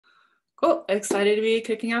Cool, excited to be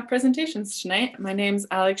kicking off presentations tonight. My name's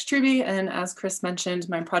Alex Truby, and as Chris mentioned,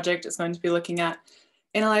 my project is going to be looking at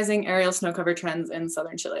analyzing aerial snow cover trends in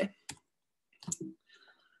southern Chile.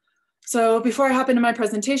 So before I hop into my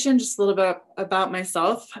presentation, just a little bit about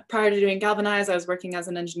myself. Prior to doing Galvanize, I was working as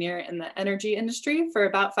an engineer in the energy industry for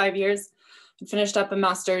about 5 years. I finished up a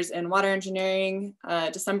master's in water engineering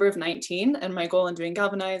December of 19, and my goal in doing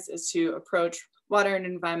Galvanize is to approach water and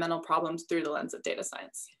environmental problems through the lens of data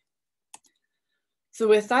science. So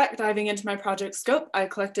with that, diving into my project scope, I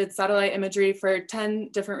collected satellite imagery for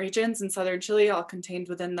 10 different regions in southern Chile, all contained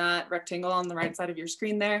within that rectangle on the right side of your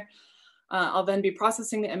screen there. I'll then be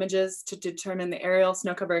processing the images to determine the aerial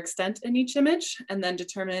snow cover extent in each image, and then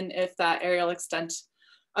determine if that aerial extent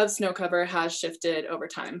of snow cover has shifted over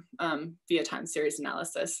time via time series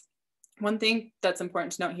analysis. One thing that's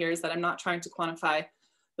important to note here is that I'm not trying to quantify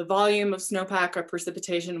the volume of snowpack or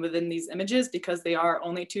precipitation within these images because they are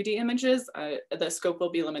only 2D images. The scope will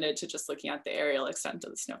be limited to just looking at the aerial extent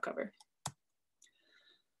of the snow cover. A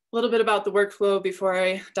little bit about the workflow before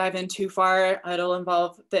I dive in too far. It'll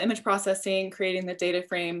involve the image processing, creating the data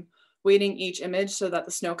frame, weighting each image so that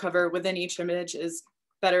the snow cover within each image is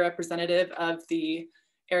better representative of the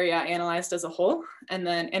area analyzed as a whole, and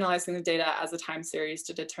then analyzing the data as a time series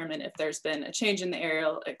to determine if there's been a change in the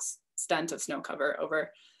aerial extent of snow cover over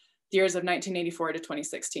the years of 1984 to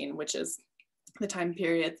 2016, which is the time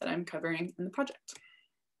period that I'm covering in the project.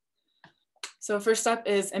 So first up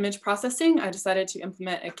is image processing. I decided to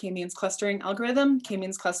implement a k-means clustering algorithm.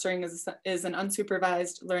 K-means clustering is an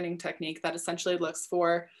unsupervised learning technique that essentially looks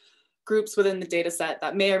for groups within the data set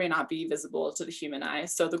that may or may not be visible to the human eye.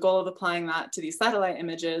 So the goal of applying that to these satellite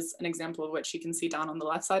images, an example of which you can see down on the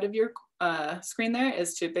left side of your screen there,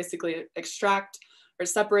 is to basically extract or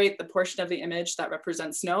separate the portion of the image that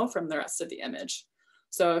represents snow from the rest of the image.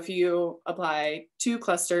 So if you apply 2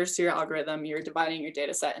 clusters to your algorithm, you're dividing your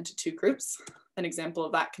data set into 2 groups. An example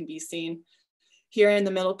of that can be seen here in the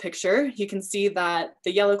middle picture. You can see that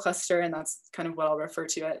the yellow cluster, and that's kind of what I'll refer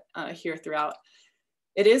to it here throughout,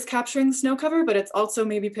 it is capturing the snow cover, but it's also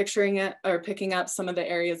maybe picturing it or picking up some of the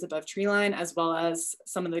areas above tree line, as well as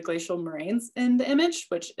some of the glacial moraines in the image,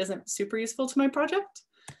 which isn't super useful to my project.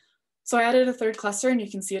 So I added a 3rd cluster, and you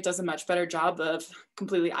can see it does a much better job of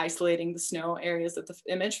completely isolating the snow areas of the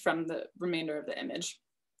image from the remainder of the image.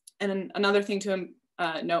 And another thing to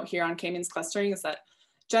note here on k-means clustering is that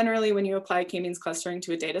generally when you apply k-means clustering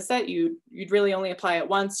to a data set, you'd really only apply it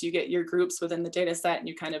once. You get your groups within the data set and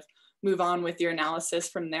you kind of move on with your analysis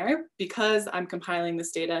from there. Because I'm compiling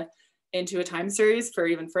this data into a time series for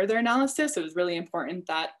even further analysis, it was really important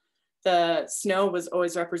that the snow was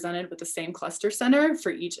always represented with the same cluster center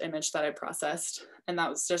for each image that I processed. And that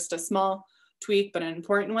was just a small tweak, but an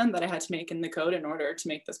important one that I had to make in the code in order to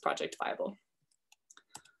make this project viable.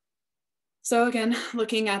 So again,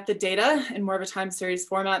 looking at the data in more of a time series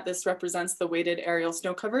format, this represents the weighted aerial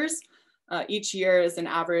snow covers. Each year is an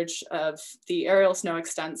average of the aerial snow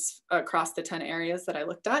extents across the 10 areas that I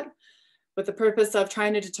looked at, with the purpose of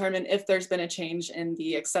trying to determine if there's been a change in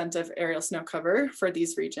the extent of aerial snow cover for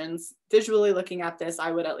these regions. Visually looking at this,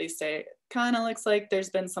 I would at least say it kind of looks like there's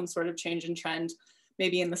been some sort of change in trend,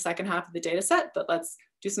 maybe in the second half of the data set, but let's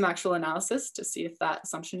do some actual analysis to see if that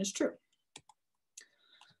assumption is true.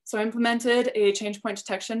 So I implemented a change point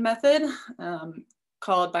detection method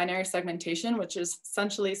called binary segmentation, which is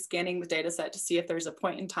essentially scanning the data set to see if there's a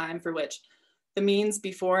point in time for which the means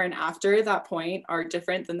before and after that point are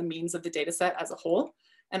different than the means of the data set as a whole.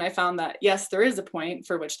 And I found that, yes, there is a point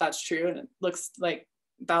for which that's true, and it looks like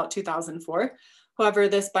about 2004. However,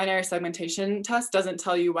 this binary segmentation test doesn't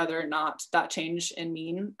tell you whether or not that change in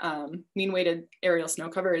mean weighted aerial snow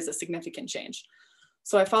cover is a significant change.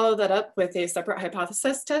 So I followed that up with a separate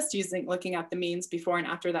hypothesis test looking at the means before and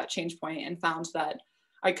after that change point, and found that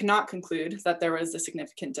I could not conclude that there was a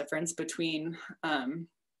significant difference between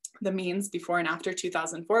the means before and after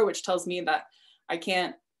 2004, which tells me that I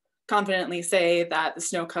can't confidently say that the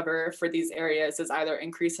snow cover for these areas is either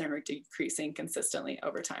increasing or decreasing consistently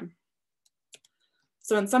over time.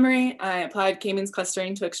 So in summary, I applied k-means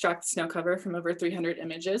clustering to extract the snow cover from over 300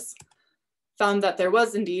 images, found that there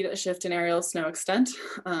was indeed a shift in aerial snow extent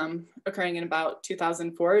occurring in about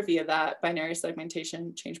 2004 via that binary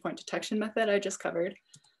segmentation change point detection method I just covered.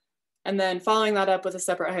 And then following that up with a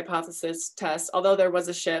separate hypothesis test, although there was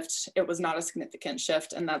a shift, it was not a significant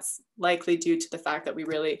shift. And that's likely due to the fact that we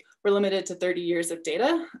really were limited to 30 years of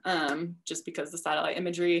data, just because the satellite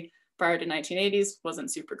imagery prior to 1980s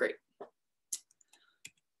wasn't super great.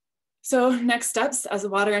 So next steps, as a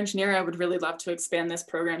water engineer, I would really love to expand this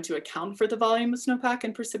program to account for the volume of snowpack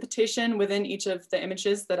and precipitation within each of the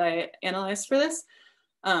images that I analyzed for this.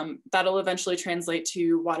 That'll eventually translate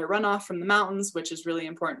to water runoff from the mountains, which is really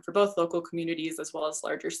important for both local communities as well as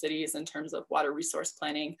larger cities in terms of water resource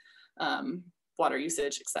planning, water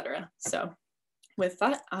usage, et cetera. So with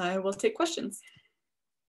that, I will take questions.